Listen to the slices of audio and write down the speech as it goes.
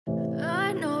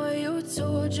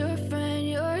told your friend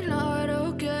you're not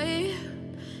okay,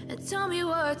 and tell me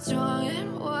what's wrong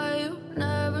and why you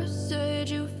never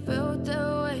said you felt that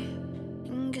way.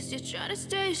 And guess you're trying to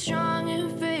stay strong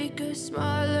and fake a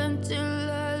smile until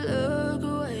I look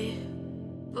away.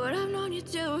 But I've known you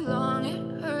too long, it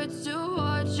hurts to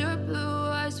watch your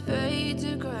blue eyes fade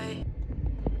to grey.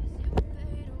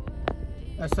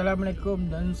 Assalamualaikum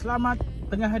dan selamat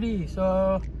tengah hari. So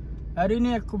hari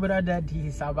ni aku berada di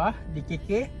Sabah, di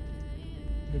KK.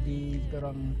 Jadi kita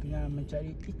orang tengah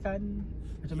mencari ikan.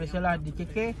 Macam biasalah di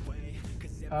KK,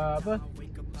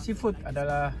 seafood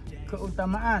adalah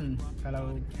keutamaan.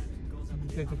 Kalau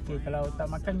ke KK, kalau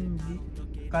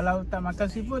tak makan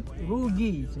seafood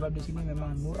rugi, sebab di sini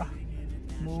memang murah.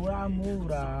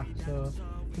 So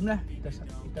jomlah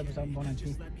kita bersambung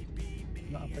nanti.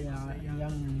 Apa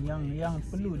yang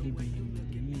perlu dibeli.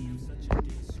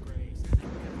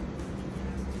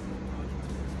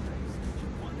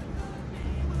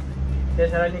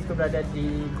 Sekarang ni aku berada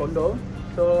di kondo.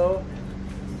 So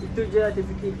itu je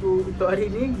aktivitiku untuk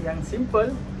hari ni, yang simple.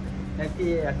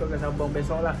 Nanti aku akan sambung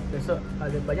besok lah. Besok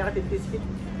ada banyak aktiviti sikit,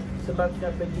 sebab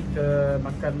kita pergi ke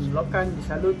makan lokan di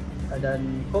Salut dan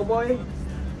Cowboy.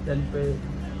 Dan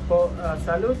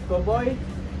Salut, Cowboy,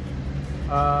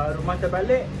 rumah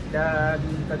terbalik dan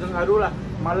Tanjung Aru lah.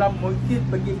 Malam mungkin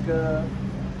pergi ke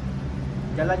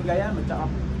Jalan Gaya macam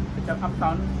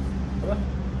uptown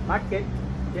market.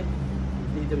 Okay,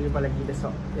 jadi kita jumpa lagi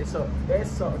besok.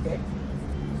 Okay.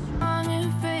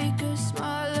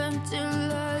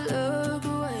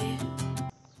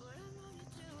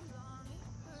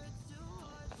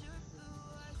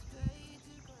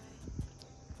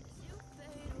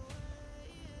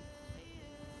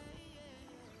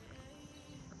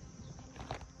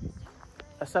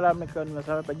 Assalamualaikum,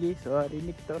 selamat pagi. So hari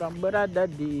ini kita orang berada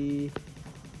di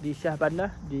Shah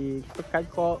Bandar, di pekan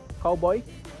Cowboy.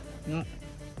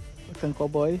 Pekan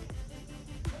Cowboy.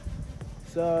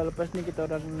 So lepas ni kita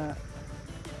orang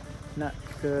nak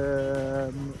ke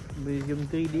museum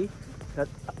 3D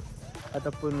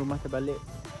ataupun rumah terbalik.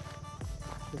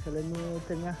 Masalah ni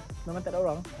memang tak ada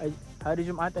orang. Hari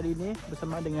Jumaat hari ni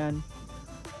bersama dengan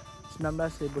 19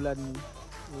 bulan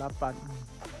 8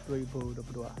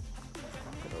 2022.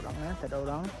 Tak ada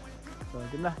orang. So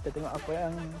jomlah kita tengok apa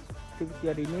yang aktiviti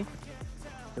hari ni.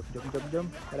 Jom.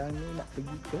 Sekarang ni nak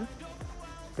pergi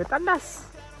ke tandas.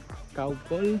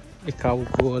 Cowboy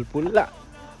pula.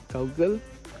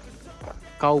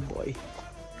 Cowboy.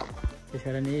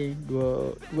 Sekarang ni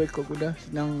dua ekor kuda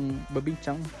sedang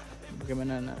berbincang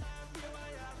bagaimana nak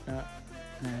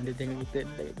dia tengok kita.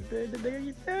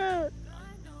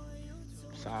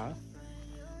 Besar.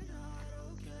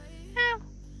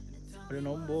 Ada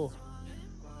nombor.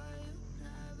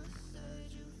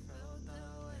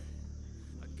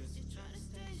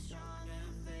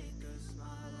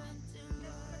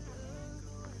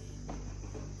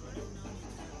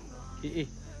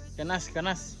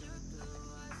 Kanas.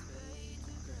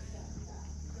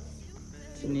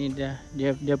 Sini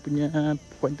dia punya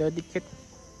kaunter tiket.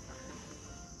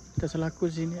 Tak salah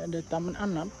aku sini ada Taman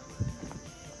Arnab.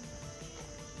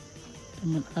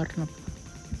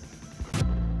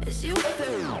 Is you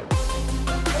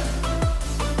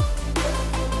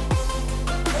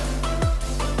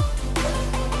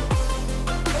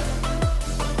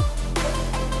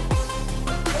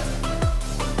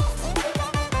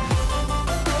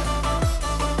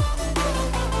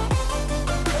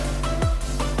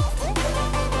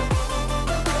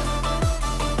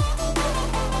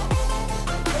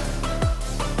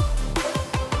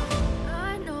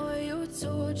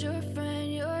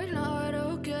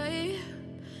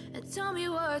tell me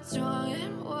what's wrong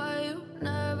and why you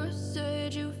never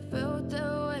said you felt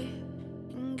that way.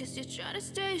 And guess you're trying to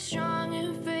stay strong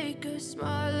and fake a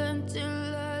smile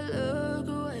until I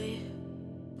look away.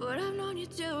 But I've known you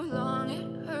too long, it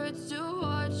hurts to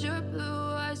watch your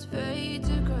blue eyes fade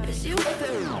to grey. Is you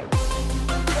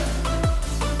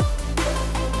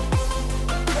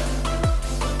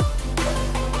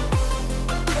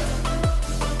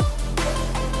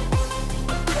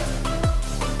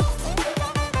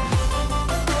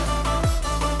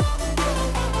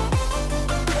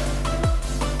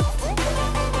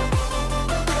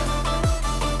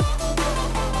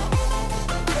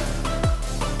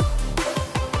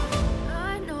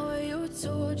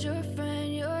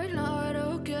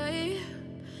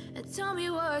tell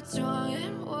me what's wrong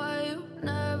and why you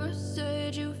never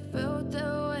said you felt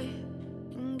that way.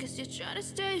 And guess you're trying to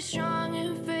stay strong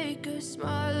and fake a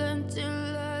smile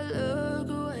until I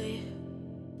look away.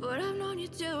 But I've known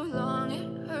you too long, it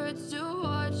hurts to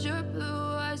watch your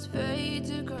blue eyes fade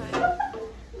to grey.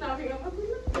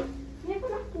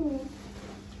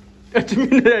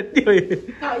 Cuma dah tiup.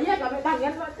 Oh iya, kami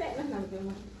tangan buat cek lah nanti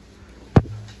mah.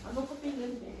 Apa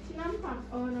kepingin deh? Nampak?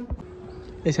 Oh nampak.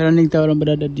 Sekarang ni kita orang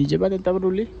berada di Jambatan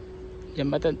Tapaduli.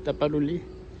 Jambatan Tapaduli.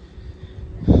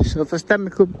 So first time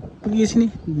aku pergi sini.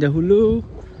 Dahulu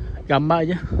gambar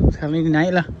aja. Sekarang ni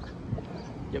naik lah.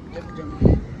 Jom.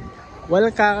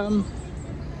 Welcome.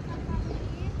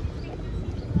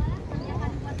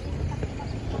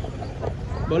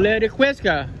 Boleh request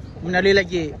ke? Menari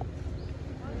lagi.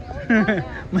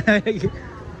 Menari lagi.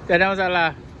 Tak ada masalah.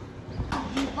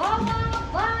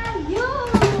 Bayu.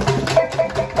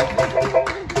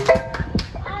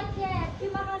 Oke,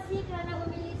 terima kasih kerana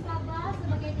memilih Sabah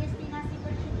sebagai destinasi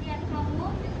percutian kamu.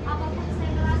 Apapun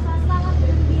saya merasa sangat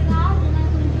gembira dengan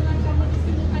kunjungan kamu di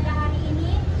sini pada hari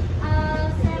ini.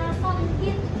 Saya rasa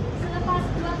mungkin selepas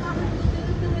 2 tahun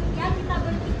berturut-turut ya kita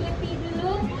ber-PKP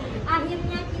dulu,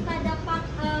 akhirnya kita dapat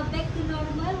back to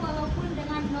normal walaupun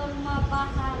dengan norma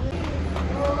baharu.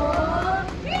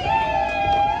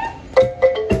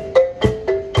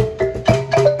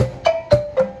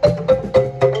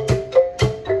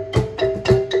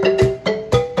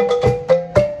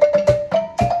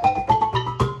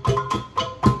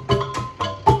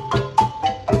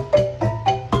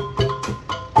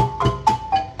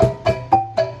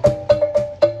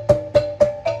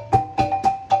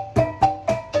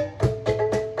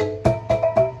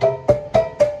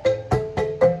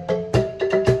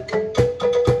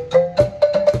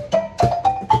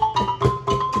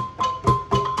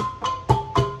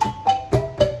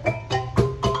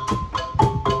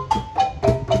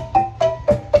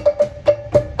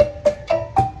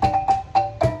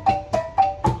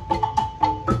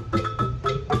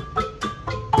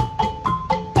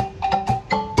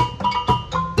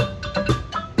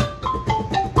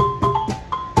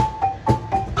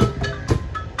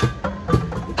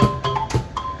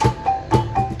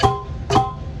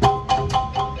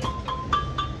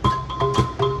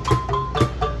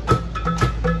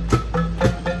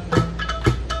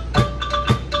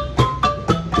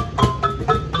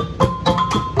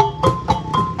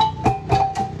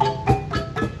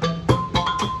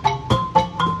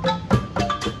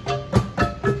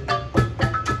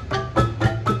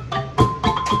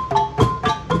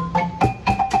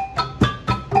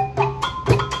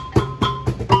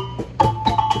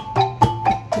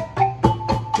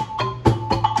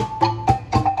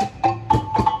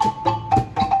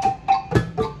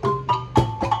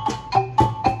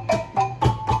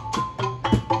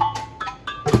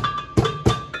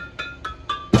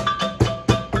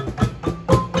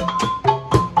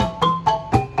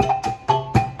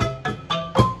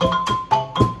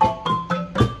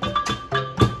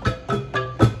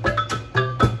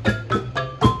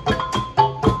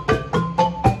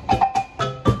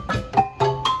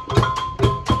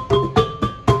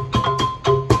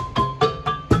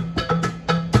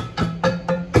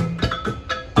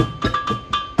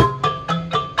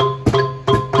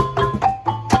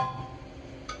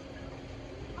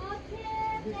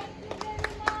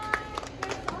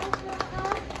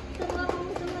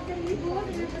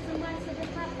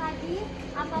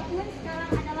 Apapun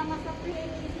sekarang adalah masa free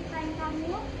and easy time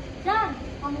kamu dan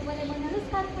kamu boleh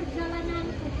meneruskan perjalanan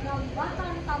ke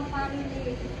Jambatan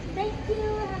Tapaduli. Thank you,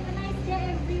 have a nice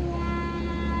day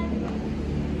everyone.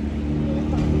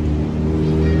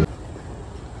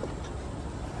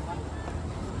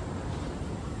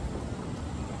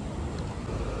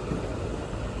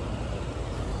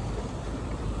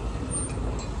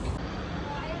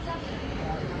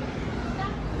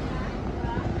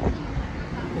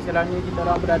 Sekarang ni kita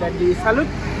orang berada di Salut,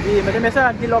 di macam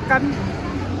biasa di Lokan.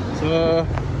 So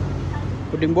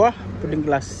puding buah, puding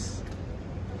gelas.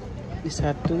 Di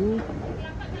satu.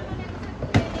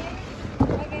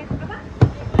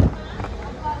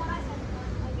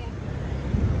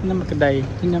 Nama kedai.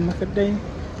 Ini nama kedai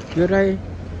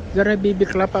Gerai Bibi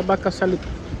Kelapa Bakar Salut.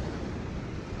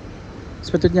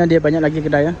 Sepatutnya dia banyak lagi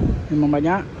kedai ya. Memang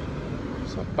banyak.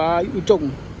 Sampai ujung.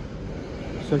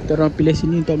 So kita orang pilih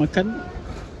sini untuk makan.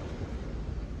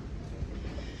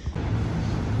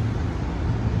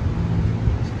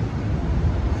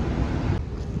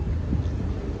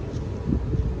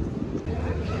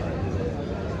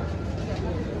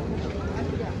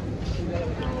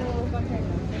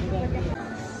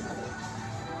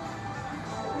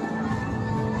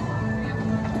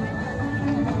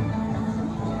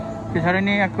 Hari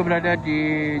ini aku berada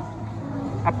di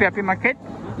Api-Api Market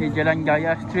di Jalan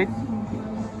Jaya Street.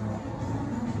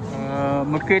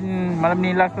 Mungkin malam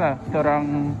ni last lah kita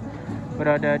orang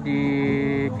berada di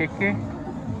KK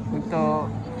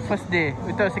untuk first day,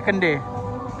 untuk second day.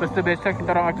 Lepas tu besok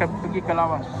kita orang akan pergi ke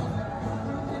Lawas.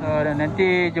 So So dan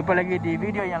nanti jumpa lagi di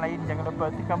video yang lain. Jangan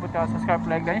lupa tekan butang subscribe,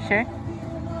 like dan share.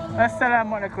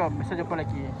 Assalamualaikum. Sampai jumpa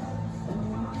lagi.